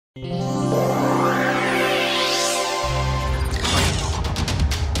Hello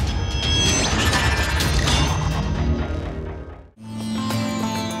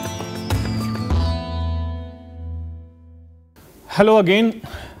again,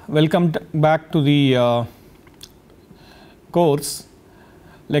 welcome back to the course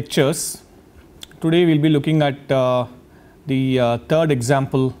lectures. Today we will be looking at the third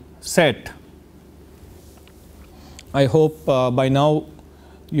example set. I hope by now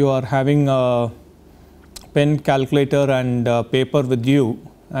you are having a pen, calculator and paper with you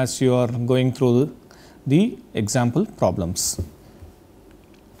as you are going through the example problems.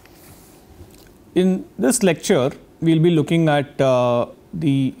 In this lecture we will be looking at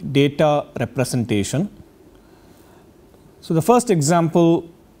the data representation. So, the first example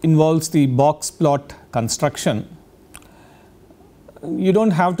involves the box plot construction. You do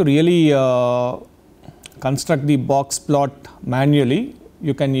not have to really construct the box plot manually.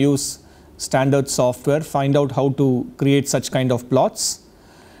 You can use standard software, find out how to create such kind of plots.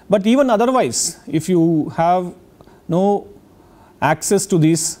 But even otherwise, if you have no access to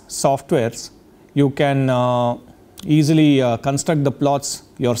these softwares, you can easily construct the plots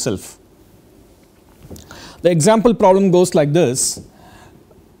yourself. The example problem goes like this.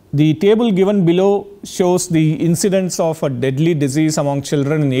 The table given below shows the incidence of a deadly disease among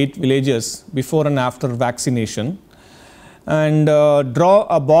children in 8 villages before and after vaccination, and draw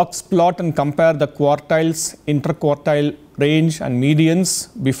a box plot and compare the quartiles, interquartile range and medians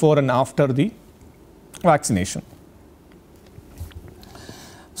before and after the vaccination.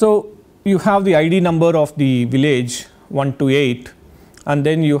 So, you have the ID number of the village 1 to 8, and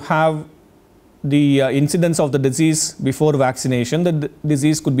then you have the incidence of the disease before vaccination. The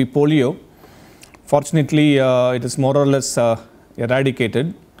disease could be polio. Fortunately, it is more or less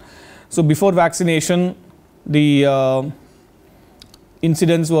eradicated. So, before vaccination the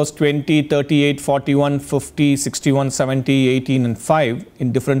incidence was 20, 38, 41, 50, 61, 70, 18 and 5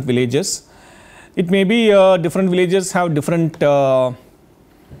 in different villages. It may be different villages have different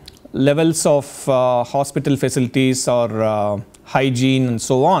levels of hospital facilities or hygiene and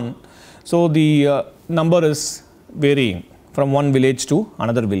so on. So, the number is varying from one village to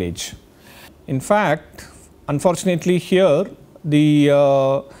another village. In fact, unfortunately here the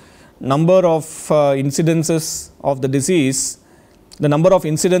number of incidences of the disease, the number of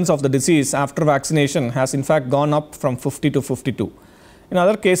incidents of the disease after vaccination has in fact gone up from 50 to 52. In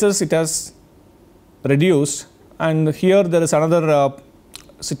other cases it has reduced, and here there is another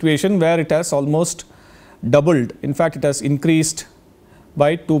situation where it has almost doubled. In fact, it has increased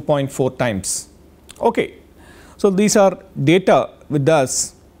by 2.4 times. Okay. So, these are data with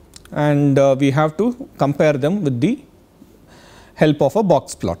us, and we have to compare them with the help of a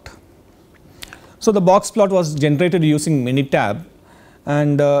box plot. So, the box plot was generated using Minitab,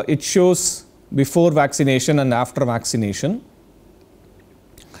 and it shows before vaccination and after vaccination.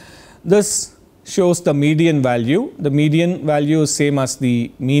 This shows the median value. The median value is same as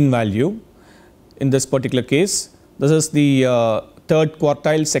the mean value in this particular case. This is the third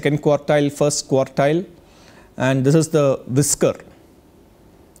quartile, second quartile, first quartile, and this is the whisker.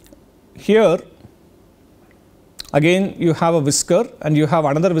 Here again you have a whisker and you have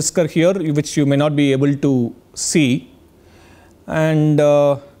another whisker here which you may not be able to see, and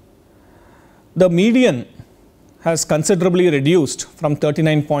the median has considerably reduced from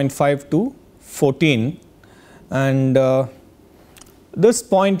 39.5 to 14, and this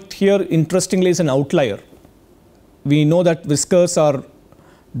point here interestingly is an outlier. We know that whiskers are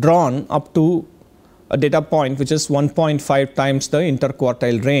drawn up to a data point which is 1.5 times the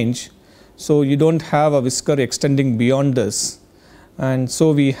interquartile range. So, you do not have a whisker extending beyond this, and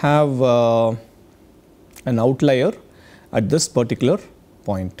so we have an outlier at this particular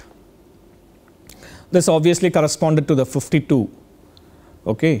point. This obviously corresponded to the 52,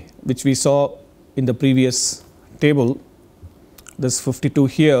 okay, which we saw in the previous table. This 52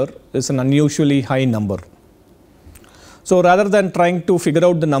 here is an unusually high number. So, rather than trying to figure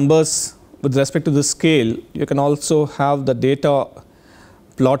out the numbers with respect to the scale, you can also have the data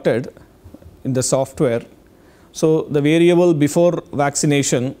plotted in the software. So, the variable before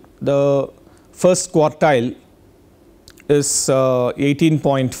vaccination, the first quartile is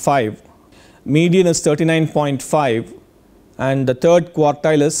 18.5, median is 39.5, and the third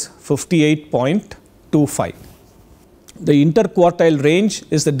quartile is 58.25. The interquartile range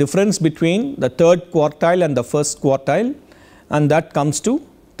is the difference between the third quartile and the first quartile, and that comes to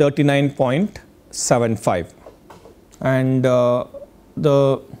 39.75, and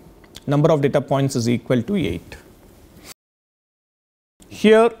the number of data points is equal to 8.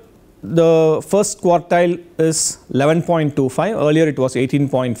 Here the first quartile is 11.25, earlier it was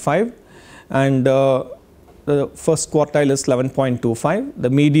 18.5, and the first quartile is 11.25, the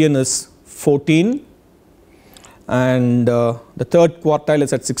median is 14, and the third quartile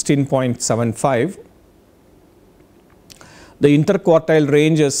is at 16.75. The interquartile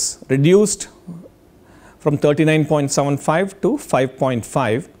range is reduced from 39.75 to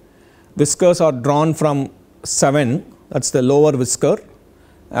 5.5. Whiskers are drawn from 7, that is the lower whisker,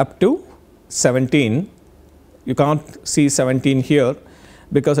 up to 17. You cannot see 17 here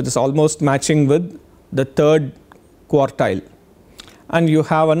because it is almost matching with the third quartile, and you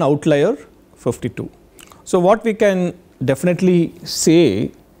have an outlier 52. So, what we can definitely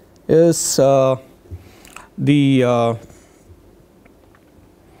say is the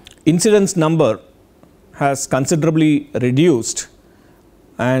incidence number has considerably reduced,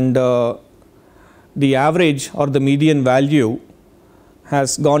 and the average or the median value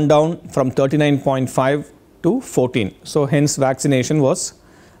has gone down from 39.5 to 14. So, hence vaccination was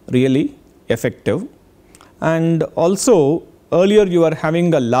really effective. And also earlier you were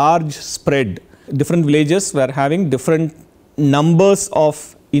having a large spread, different villages were having different numbers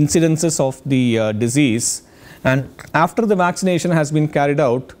of incidences of the disease, and after the vaccination has been carried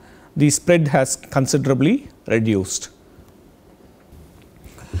out, the spread has considerably reduced.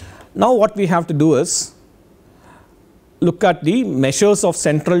 Now what we have to do is look at the measures of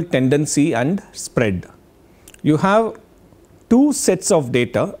central tendency and spread. You have two sets of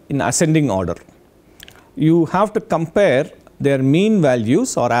data in ascending order. You have to compare their mean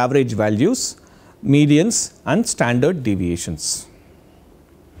values or average values, medians and standard deviations.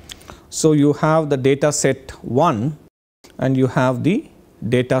 So, you have the data set 1 and you have the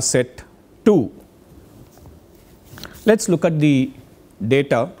data set 2. Let us look at the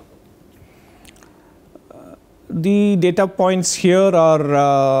data. The data points here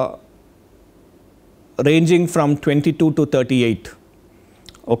are ranging from 22 to 38.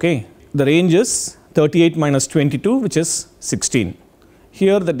 Okay. The range is 38 minus 22, which is 16.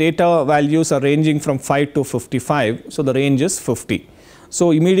 Here the data values are ranging from 5 to 55, so the range is 50.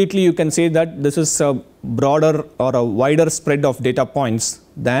 So, immediately you can say that this is a broader or a wider spread of data points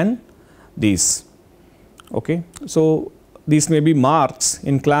than these. Okay. So, these may be marks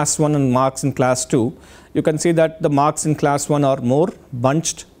in class 1 and marks in class 2. You can say that the marks in class 1 are more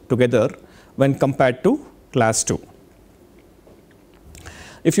bunched together when compared to class 2.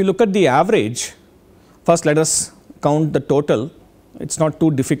 If you look at the average, first let us count the total. It is not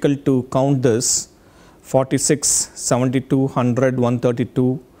too difficult to count this: 46, 72, 100,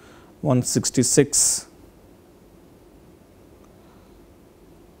 132, 166,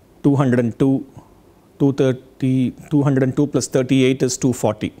 202, 230, 202 plus 38 is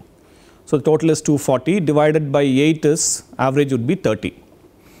 240. So, the total is 240, divided by 8 is average would be 30.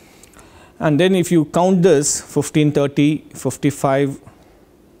 And then if you count this 15, 30, 55,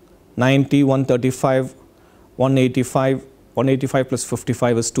 90, 135, 185, 185 plus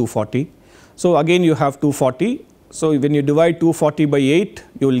 55 is 240. So, again you have 240. So, when you divide 240 by 8,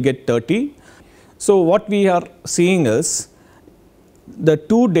 you will get 30. So, what we are seeing is the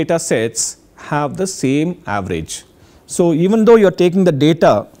two data sets have the same average. So, even though you are taking the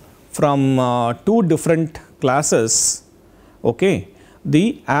data from two different classes, okay,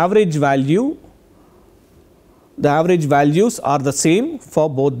 the average values are the same for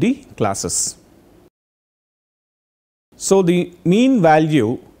both the classes. So, the mean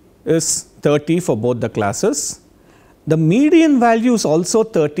value is 30 for both the classes. The median value is also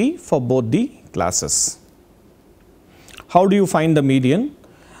 30 for both the classes. How do you find the median?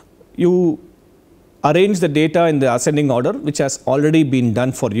 You arrange the data in the ascending order, which has already been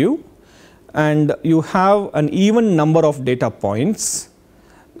done for you, and you have an even number of data points.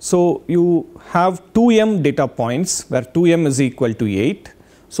 So, you have 2m data points where 2m is equal to 8.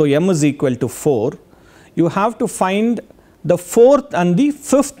 So, m is equal to 4. You have to find the fourth and the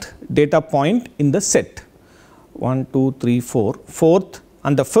fifth data point in the set. 1, 2, 3, 4, fourth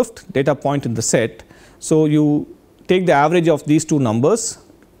and the fifth data point in the set. So, you take the average of these two numbers.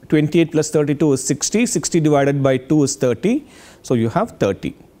 28 plus 32 is 60, 60 divided by 2 is 30. So, you have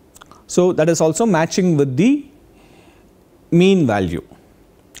 30. So, that is also matching with the mean value.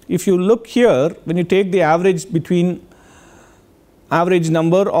 If you look here, when you take the average between average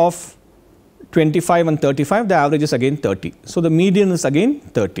number of 25 and 35, the average is again 30. So, the median is again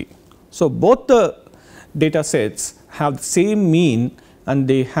 30. So, both the data sets have the same mean and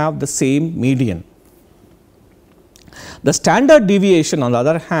they have the same median. The standard deviation, on the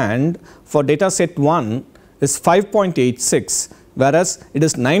other hand, for data set 1 is 5.86, whereas it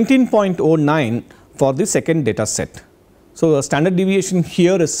is 19.09 for the second data set. So, the standard deviation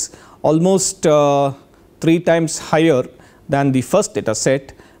here is almost 3 times higher than the first data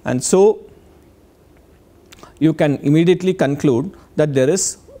set, and so you can immediately conclude that there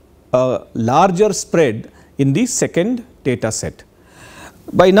is a larger spread in the second data set.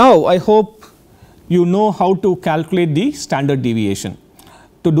 By now, I hope you know how to calculate the standard deviation.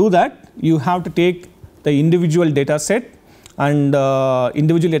 To do that, you have to take the individual data set and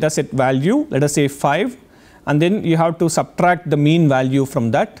individual data set value, let us say 5, and then you have to subtract the mean value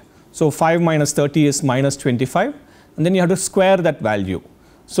from that. So, 5 minus 30 is minus 25, and then you have to square that value.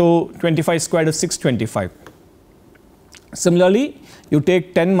 So, 25 squared is 625. Similarly, you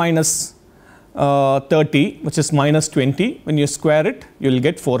take 10 minus 30, which is minus 20. When you square it, you will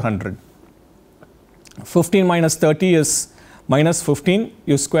get 400. 15 minus 30 is minus 15.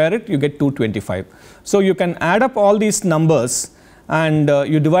 You square it, you get 225. So, you can add up all these numbers and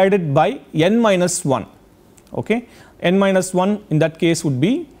you divide it by n minus 1. Okay. N minus 1 in that case would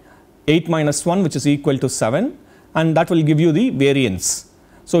be 8 minus 1, which is equal to 7, and that will give you the variance.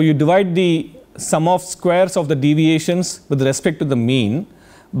 So, you divide the sum of squares of the deviations with respect to the mean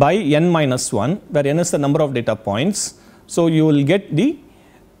by n minus 1, where n is the number of data points. So, you will get the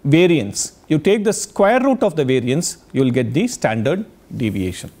variance. You take the square root of the variance, you will get the standard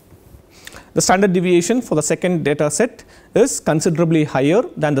deviation. The standard deviation for the second data set is considerably higher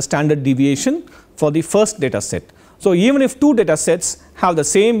than the standard deviation for the first data set. So, even if two data sets have the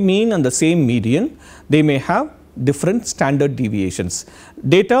same mean and the same median, they may have different standard deviations.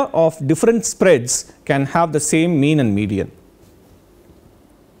 Data of different spreads can have the same mean and median.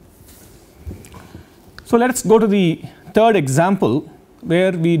 So, let us go to the third example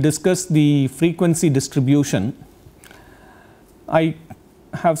where we discuss the frequency distribution. I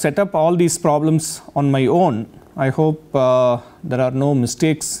have set up all these problems on my own. I hope there are no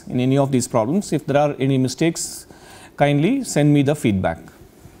mistakes in any of these problems. If there are any mistakes, kindly send me the feedback.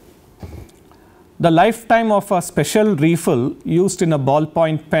 The lifetime of a special refill used in a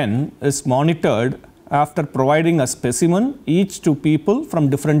ballpoint pen is monitored after providing a specimen each to people from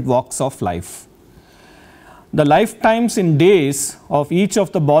different walks of life. The lifetimes in days of each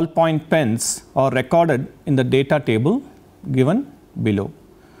of the ballpoint pens are recorded in the data table given below.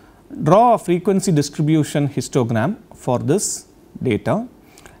 Draw a frequency distribution histogram for this data.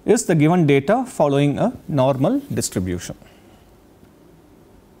 Is the given data following a normal distribution?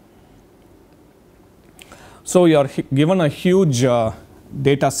 So, you are given a huge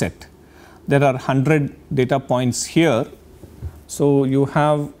data set. There are 100 data points here. So, you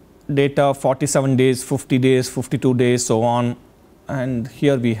have data 47 days, 50 days, 52 days, so on, and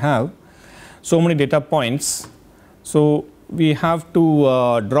here we have so many data points. So, we have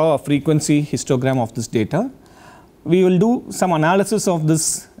to draw a frequency histogram of this data. We will do some analysis of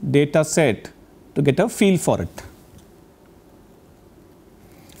this data set to get a feel for it.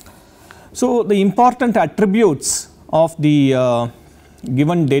 So, the important attributes of the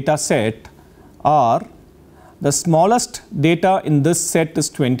given data set are: the smallest data in this set is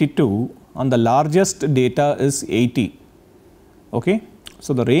 22 and the largest data is 80. Okay.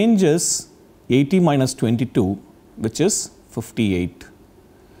 So, the range is 80 minus 22, which is 58.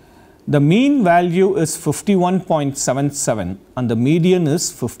 The mean value is 51.77 and the median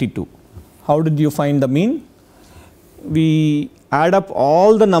is 52. How did you find the mean? We add up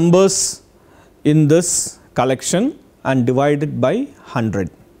all the numbers in this collection and divide it by 100.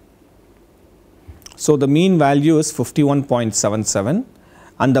 So, the mean value is 51.77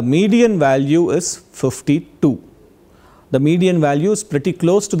 and the median value is 52. The median value is pretty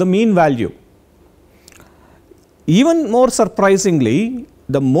close to the mean value. Even more surprisingly,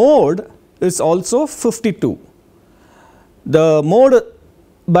 the mode is also 52. The mode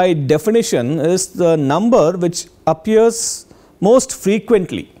by definition is the number which appears most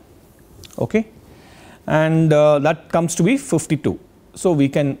frequently, okay, and that comes to be 52. So, we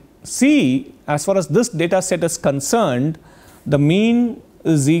can see, as far as this data set is concerned, the mean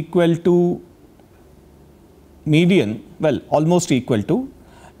is equal to median, well, almost equal to.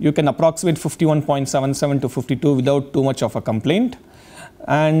 You can approximate 51.77 to 52 without too much of a complaint,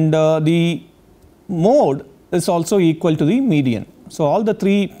 and the mode is also equal to the median. So, all the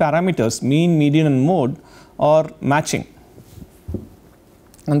three parameters, mean, median and mode, are matching,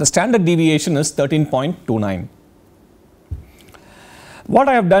 and the standard deviation is 13.29. What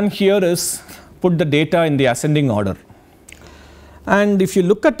I have done here is put the data in the ascending order, and if you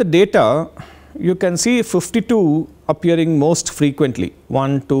look at the data, you can see 52 appearing most frequently,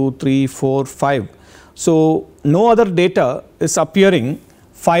 1, 2, 3, 4, 5. So, no other data is appearing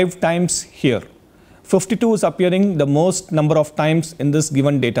 5 times here. 52 is appearing the most number of times in this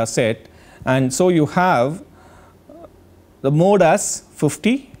given data set, and so you have the mode as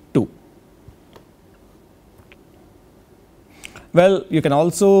 52. Well, you can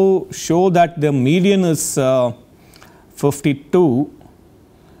also show that the median is 52.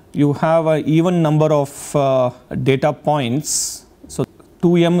 You have an even number of data points. So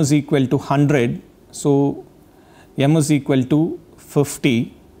 2m is equal to 100. So m is equal to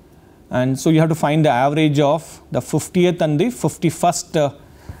 50. And so you have to find the average of the 50th and the 51st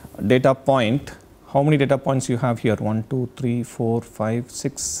data point. How many data points you have here? 1, 2, 3, 4, 5,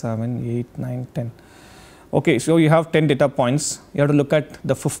 6, 7, 8, 9, 10. Okay, so you have 10 data points. You have to look at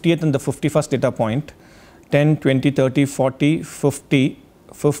the 50th and the 51st data point. 10, 20, 30, 40, 50,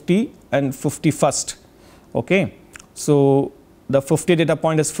 50 and 51st. Okay, so the 50th data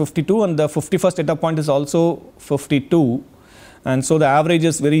point is 52 and the 51st data point is also 52. And so the average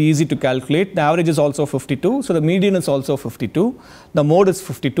is very easy to calculate. The average is also 52. So the median is also 52. The mode is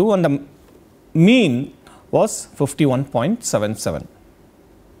 52 and the mean was 51.77.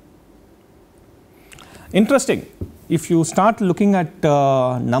 Interesting. If you start looking at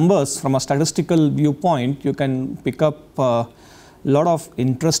numbers from a statistical viewpoint, you can pick up a lot of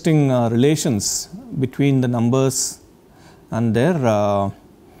interesting relations between the numbers and their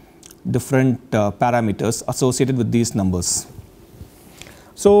different parameters associated with these numbers.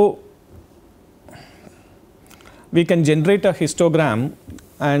 So we can generate a histogram,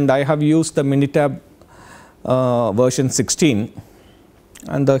 and I have used the Minitab version 16,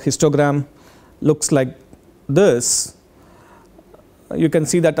 and the histogram looks like this. You can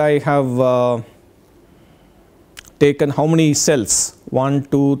see that I have taken how many cells? 1,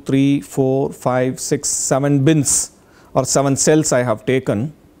 2, 3, 4, 5, 6, 7 bins or 7 cells I have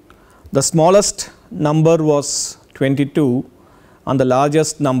taken. The smallest number was 22 and the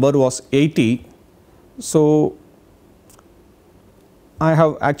largest number was 80. So I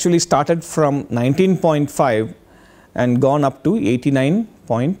have actually started from 19.5 and gone up to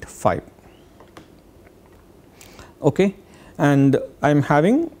 89.5. Okay, and I am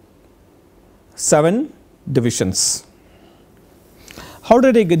having 7 divisions. How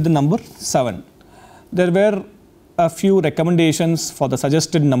did I get the number 7? There were a few recommendations for the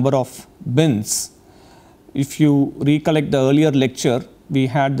suggested number of bins. If you recollect the earlier lecture, we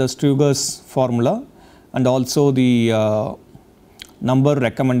had the Struger's formula and also the number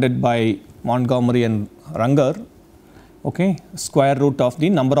recommended by Montgomery and Runger. Okay, square root of the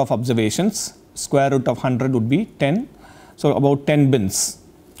number of observations, square root of 100 would be 10, so about 10 bins.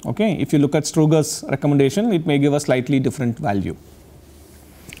 Okay, if you look at Struger's recommendation, it may give a slightly different value.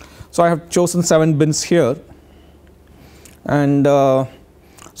 So I have chosen 7 bins here, and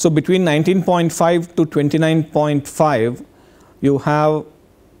so between 19.5 to 29.5, you have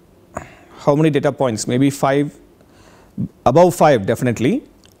how many data points? Maybe 5, above 5 definitely,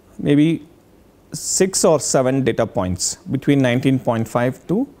 maybe 6 or 7 data points between 19.5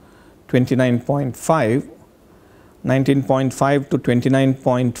 to 29.5, 19.5 to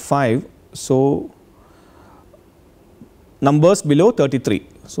 29.5. So numbers below 33.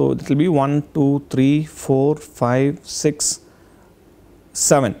 So it will be 1, 2, 3, 4, 5, 6,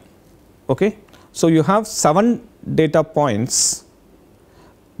 7. Okay. So you have 7 data points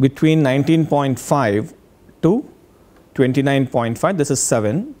between 19.5 to 29.5. This is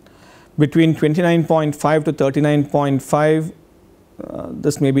 7. Between 29.5 to 39.5,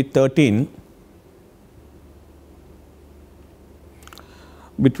 this may be 13.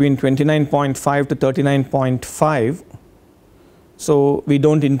 Between 29.5 to 39.5, so we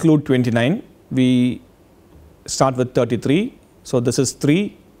don't include 29, we start with 33. So this is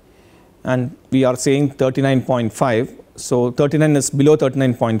 3 and we are saying 39.5. So 39 is below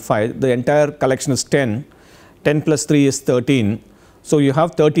 39.5. The entire collection is 10. 10 plus 3 is 13. So you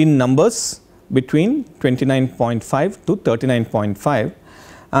have 13 numbers between 29.5 to 39.5,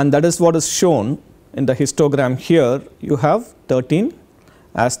 and that is what is shown in the histogram here. You have 13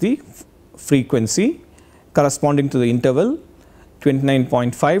 as the frequency corresponding to the interval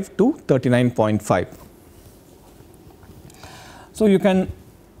 29.5 to 39.5. So you can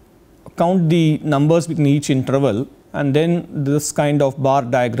count the numbers within each interval, and then this kind of bar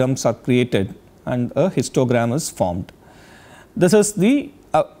diagrams are created and a histogram is formed. This is the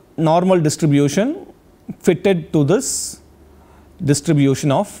normal distribution fitted to this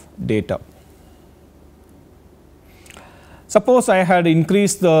distribution of data. Suppose I had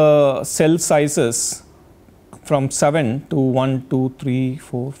increased the cell sizes from 7 to 1, 2, 3,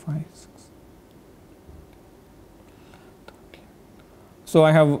 4, 5, 6. So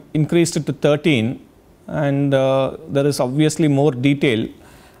I have increased it to 13, and there is obviously more detail,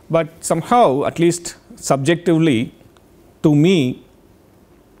 but somehow, at least subjectively, to me,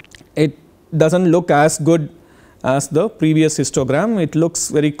 it doesn't look as good as the previous histogram. It looks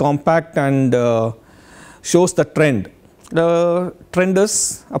very compact and shows the trend. the trend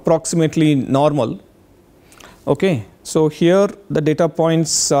is approximately normal. Okay. So, here the data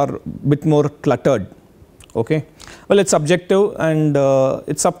points are bit more cluttered. Okay. Well, it is subjective and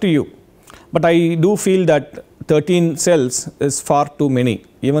it is up to you, but I do feel that 13 cells is far too many.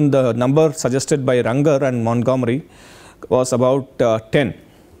 Even the number suggested by Runger and Montgomery was about 10.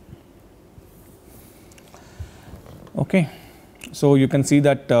 Okay. So, you can see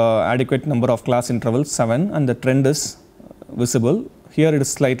that adequate number of class intervals 7 and the trend is visible. Here it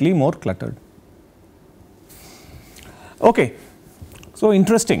is slightly more cluttered. Okay. So,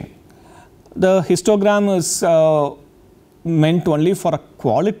 interesting. The histogram is meant only for a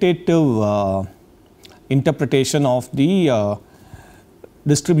qualitative interpretation of the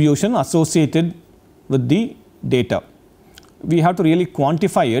distribution associated with the data. We have to really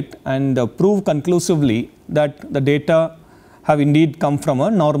quantify it and prove conclusively that the data have indeed come from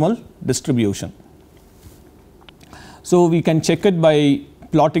a normal distribution. So, we can check it by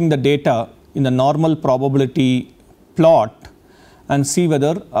plotting the data in the normal probability plot and see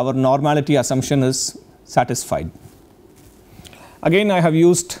whether our normality assumption is satisfied. Again, I have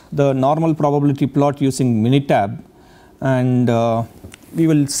used the normal probability plot using Minitab, and we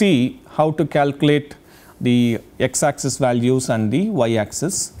will see how to calculate the x-axis values and the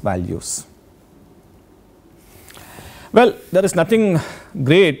y-axis values. Well, there is nothing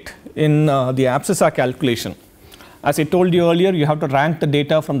great in the abscissa calculation. As I told you earlier, you have to rank the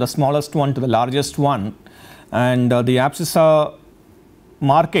data from the smallest one to the largest one, and the abscissa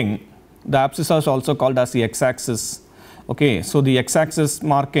marking, the abscissa is also called as the x-axis. Okay, so the x-axis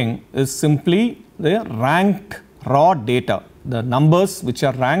marking is simply the ranked raw data, the numbers which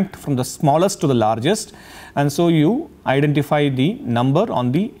are ranked from the smallest to the largest, and so you identify the number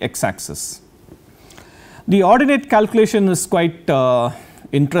on the x-axis. The ordinate calculation is quite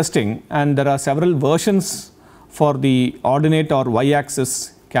interesting, and there are several versions for the ordinate or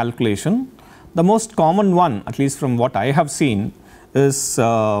y-axis calculation. The most common one, at least from what I have seen, is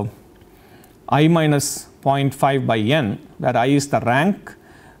I minus 0.5 by n, where I is the rank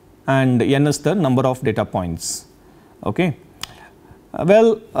and n is the number of data points. Okay.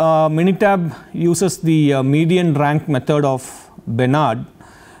 Well, Minitab uses the median rank method of Bernard,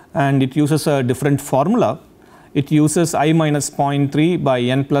 and it uses a different formula. It uses I minus 0.3 by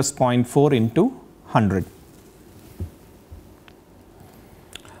n plus 0.4 into 100.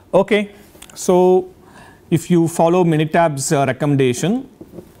 Okay. So, if you follow Minitab's recommendation,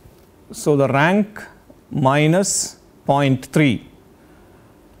 so the rank minus 0.3,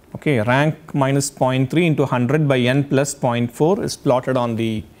 okay, rank minus 0.3 into 100 by n plus 0.4 is plotted on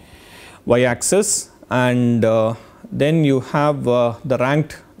the y-axis, and then you have the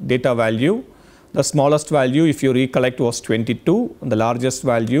ranked data value. The smallest value, if you recollect, was 22, and the largest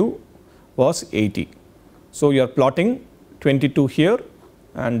value was 80. So, you are plotting 22 here,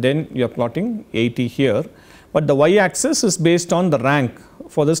 and then you are plotting 80 here, but the y-axis is based on the rank.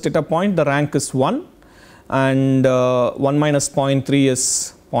 For this data point, the rank is 1, and 1 minus 0.3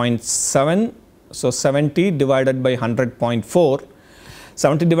 is 0.7. So, 70 divided by 100.4.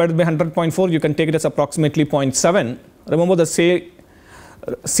 70 divided by 100.4, you can take it as approximately 0.7. Remember, the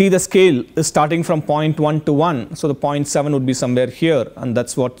see the scale is starting from 0.1 to 1. So, the 0.7 would be somewhere here, and that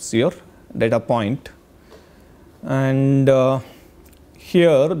is what is your data point. And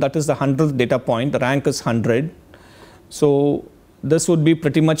here, that is the 100th data point, the rank is 100. So, this would be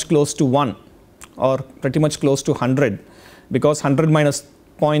pretty much close to 1 or pretty much close to 100, because 100 minus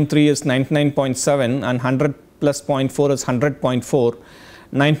 0.3 is 99.7 and 100 plus 0.4 is 100.4.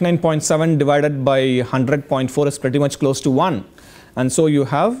 99.7 divided by 100.4 is pretty much close to 1, and so you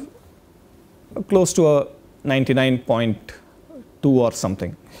have close to a 99.2 or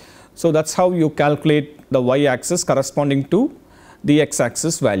something. So, that is how you calculate the y-axis corresponding to the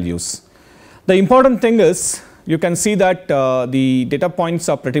x-axis values. The important thing is, you can see that the data points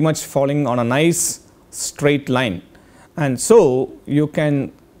are pretty much falling on a nice straight line, and so you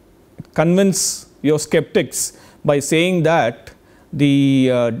can convince your skeptics by saying that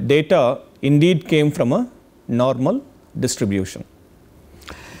the data indeed came from a normal distribution.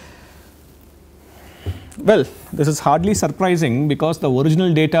 Well, this is hardly surprising, because the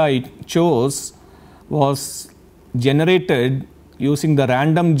original data I chose was generated using the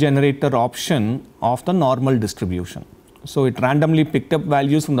random generator option of the normal distribution. So, it randomly picked up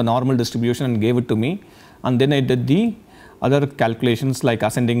values from the normal distribution and gave it to me, and then I did the other calculations like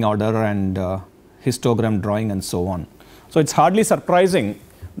ascending order and histogram drawing and so on. So, it is hardly surprising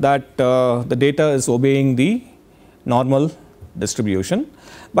that the data is obeying the normal distribution,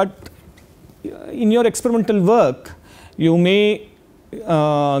 but in your experimental work you may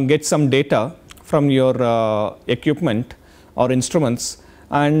get some data from your equipment, or instruments,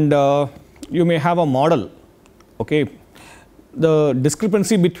 and you may have a model. Okay. The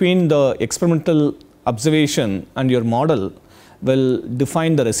discrepancy between the experimental observation and your model will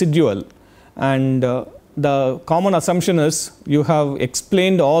define the residual, and the common assumption is you have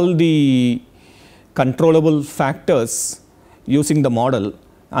explained all the controllable factors using the model,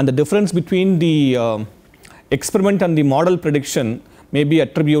 and the difference between the experiment and the model prediction may be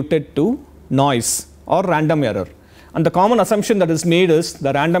attributed to noise or random error. And the common assumption that is made is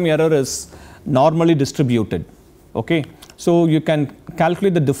the random error is normally distributed. Okay. So, you can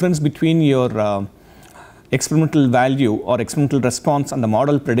calculate the difference between your experimental value or experimental response and the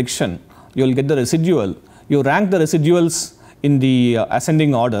model prediction. You will get the residual. You rank the residuals in the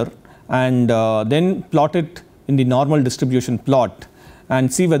ascending order, and then plot it in the normal distribution plot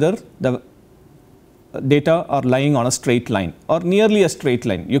and see whether the data are lying on a straight line or nearly a straight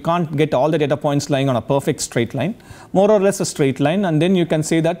line. You can't get all the data points lying on a perfect straight line, more or less a straight line, and then you can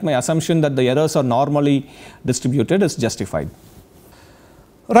say that my assumption that the errors are normally distributed is justified.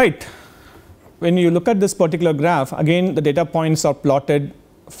 Right. When you look at this particular graph, again the data points are plotted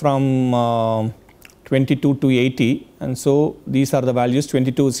from 22 to 80, and so these are the values.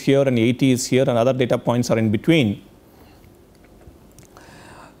 22 is here and 80 is here, and other data points are in between.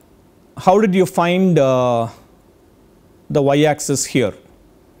 How did you find the y-axis here?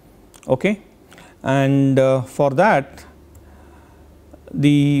 Okay. And for that,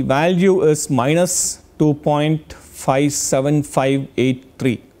 the value is minus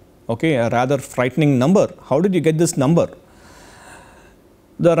 2.57583. Okay, a rather frightening number. How did you get this number?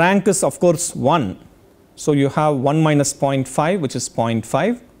 The rank is of course 1. So, you have 1 minus 0.5, which is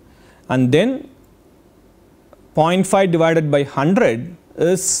 0.5, and then 0.5 divided by 100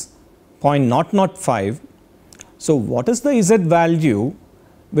 is 0.005. So, what is the Z value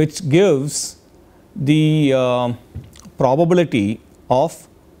which gives the probability of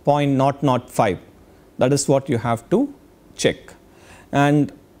 0.005? That is what you have to check,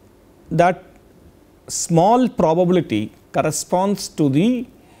 and that small probability corresponds to the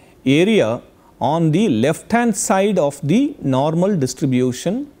area on the left hand side of the normal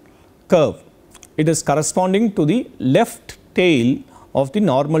distribution curve. It is corresponding to the left tail of the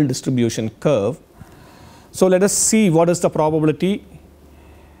normal distribution curve. So, let us see what is the probability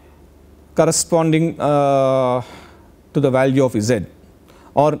corresponding to the value of Z,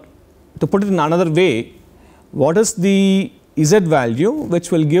 or to put it in another way, what is the Z value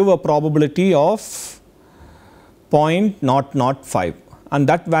which will give a probability of 0.005, and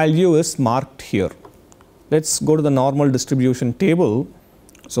that value is marked here. Let us go to the normal distribution table.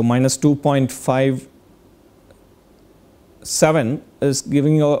 So, minus 2.57 is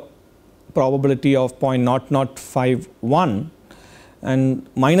giving you a probability of 0.0051, and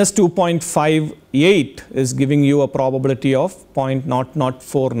minus 2.58 is giving you a probability of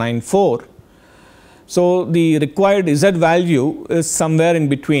 0.00494. So, the required Z value is somewhere in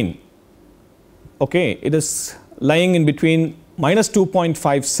between. Okay, it is lying in between minus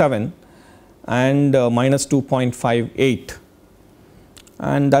 2.57 and minus 2.58,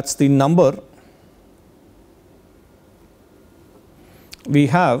 and that is the number we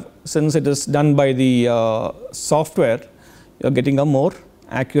have. Since it is done by the software, you are getting a more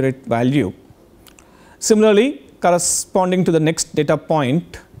accurate value. Similarly, corresponding to the next data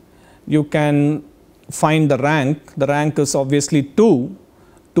point, you can find the rank. The rank is obviously 2.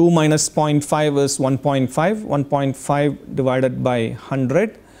 2 minus 0.5 is 1.5. 1.5 divided by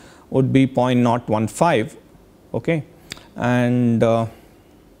 100 would be 0.015. Okay, and the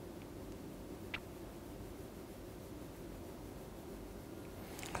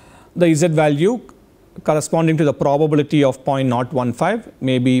Z value corresponding to the probability of 0.015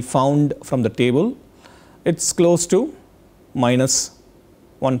 may be found from the table. It is close to minus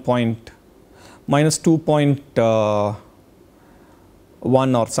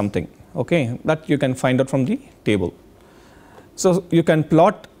 2.1 or something. Okay, that you can find out from the table. So, you can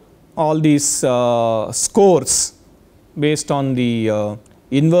plot all these scores based on the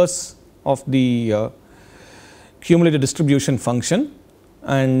inverse of the cumulative distribution function,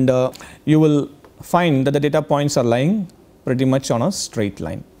 and you will find that the data points are lying pretty much on a straight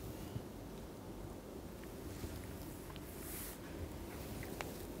line.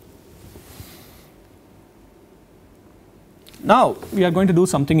 Now, we are going to do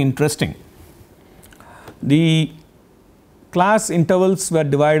something interesting. The class intervals were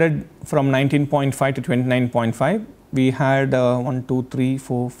divided from 19.5 to 29.5. We had 1, 2, 3,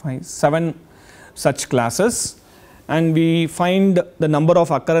 4, 5, 7 such classes, and we find the number of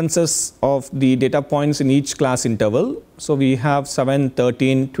occurrences of the data points in each class interval. So, we have 7,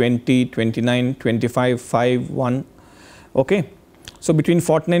 13, 20, 29, 25, 5, 1, Okay. So, between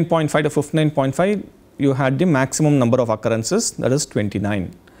 49.5 to 59.5 you had the maximum number of occurrences, that is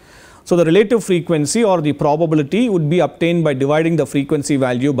 29. So, the relative frequency or the probability would be obtained by dividing the frequency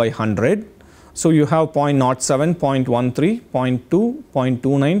value by 100. So, you have 0.07, 0.13, 0.2,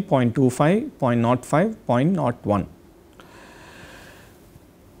 0.29, 0.25, 0.05, 0.01.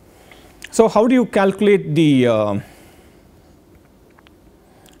 So, how do you calculate the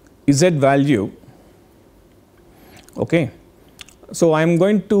Z value? Okay. So, I am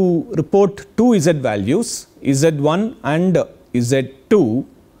going to report two Z values, Z1 and Z2.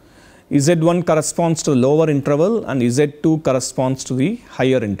 Z1 corresponds to the lower interval and Z2 corresponds to the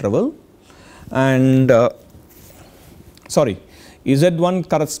higher interval, and Z1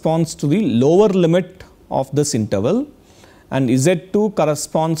 corresponds to the lower limit of this interval and Z2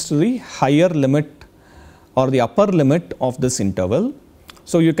 corresponds to the higher limit or the upper limit of this interval.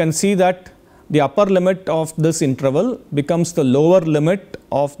 So, you can see that the upper limit of this interval becomes the lower limit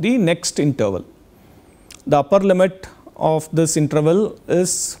of the next interval. The upper limit of this interval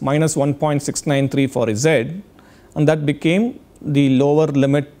is minus 1.693 for Z, and that became the lower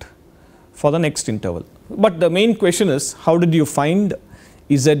limit for the next interval. But the main question is, how did you find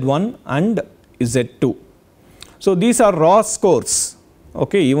Z1 and Z2? So, these are raw scores,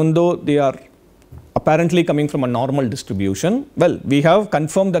 okay, even though they are apparently coming from a normal distribution. Well, we have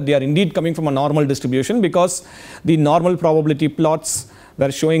confirmed that they are indeed coming from a normal distribution because the normal probability plots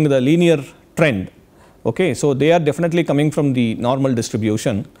were showing the linear trend. Okay, so, they are definitely coming from the normal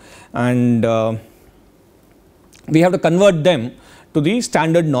distribution, and we have to convert them to the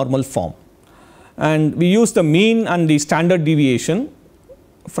standard normal form, and we use the mean and the standard deviation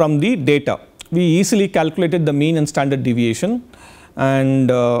from the data. We easily calculated the mean and standard deviation,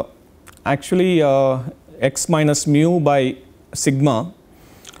 and actually x minus mu by sigma,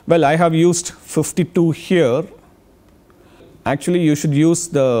 well, I have used 52 here. Actually, you should use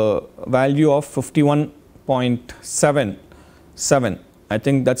the value of 51.77. I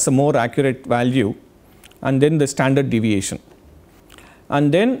think that is a more accurate value, and then the standard deviation.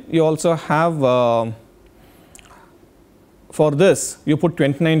 And then you also have for this you put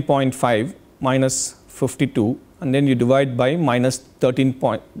 29.5 minus 52, and then you divide by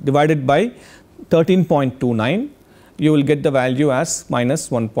divided by 13.29, you will get the value as minus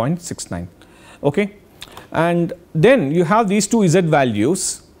 1.69. Okay. And then you have these two Z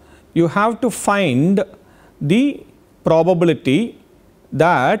values, you have to find the probability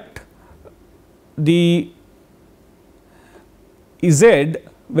that the Z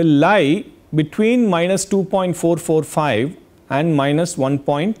will lie between minus 2.445 and minus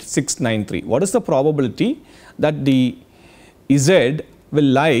 1.693. What is the probability that the Z will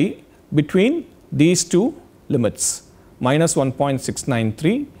lie between these two limits, minus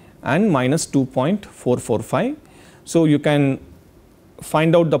 1.693 and minus 2.445. So, you can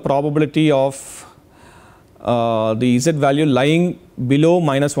find out the probability of the Z value lying below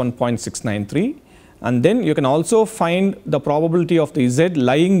minus 1.693, and then you can also find the probability of the Z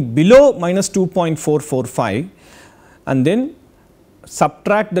lying below minus 2.445, and then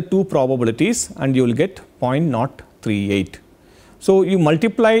subtract the two probabilities and you will get 0.038. So, you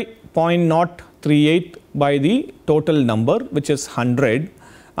multiply 0.038 by the total number, which is 100,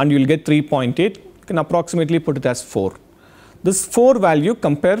 and you will get 3.8. You can approximately put it as 4. This 4 value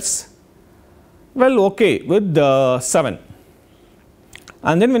compares well okay with 7.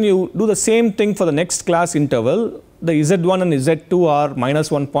 And then when you do the same thing for the next class interval, the Z1 and Z2 are minus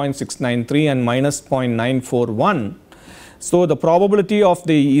 1.693 and minus 0.941. So, the probability of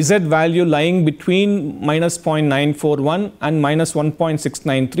the Z value lying between minus 0.941 and minus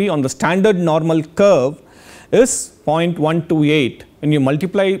 1.693 on the standard normal curve is 0.128. When you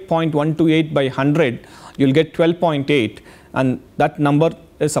multiply 0.128 by 100, you will get 12.8, and that number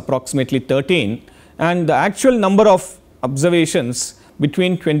is approximately 13, and the actual number of observations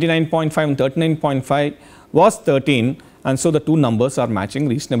between 29.5 and 39.5 was 13, and so the two numbers are matching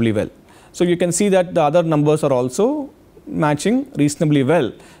reasonably well. So, you can see that the other numbers are also matching reasonably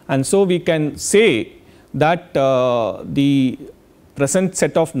well, and so we can say that the present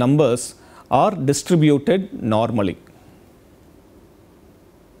set of numbers are distributed normally.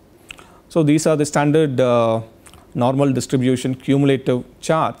 So, these are the standard normal distribution cumulative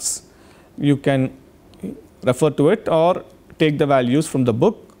charts. You can refer to it or take the values from the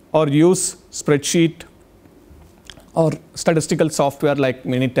book or use spreadsheet or statistical software like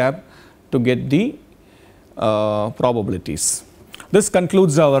Minitab to get the probabilities. This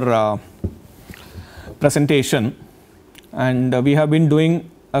concludes our presentation, and we have been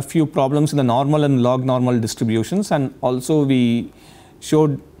doing a few problems in the normal and log normal distributions, and also we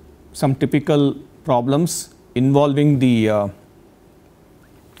showed some typical problems involving the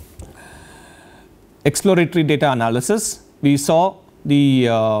exploratory data analysis. We saw the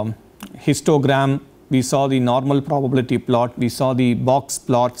histogram, we saw the normal probability plot, we saw the box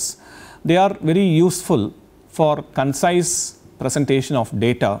plots. They are very useful for concise presentation of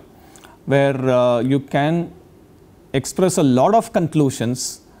data, where you can express a lot of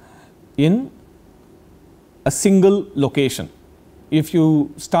conclusions in a single location. If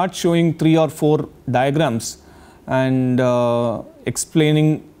you start showing 3 or 4 diagrams and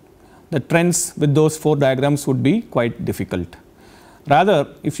explaining the trends with those 4 diagrams would be quite difficult. Rather,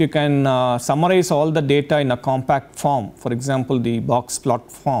 if you can summarize all the data in a compact form, for example, the box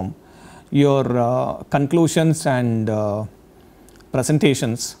plot form, your conclusions and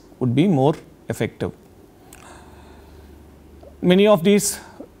presentations would be more effective. Many of these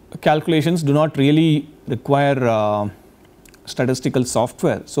calculations do not really require statistical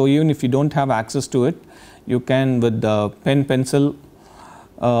software. So, even if you do not have access to it, you can with the pen, pencil,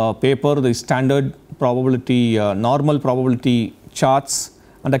 paper, the standard probability, normal probability charts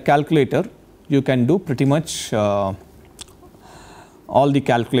and a calculator, you can do pretty much all the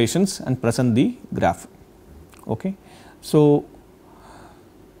calculations and present the graph. Okay. So,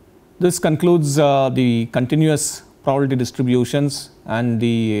 this concludes the continuous probability distributions and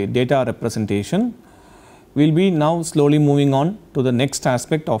the data representation. We will be now slowly moving on to the next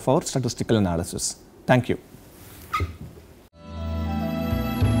aspect of our statistical analysis. Thank you.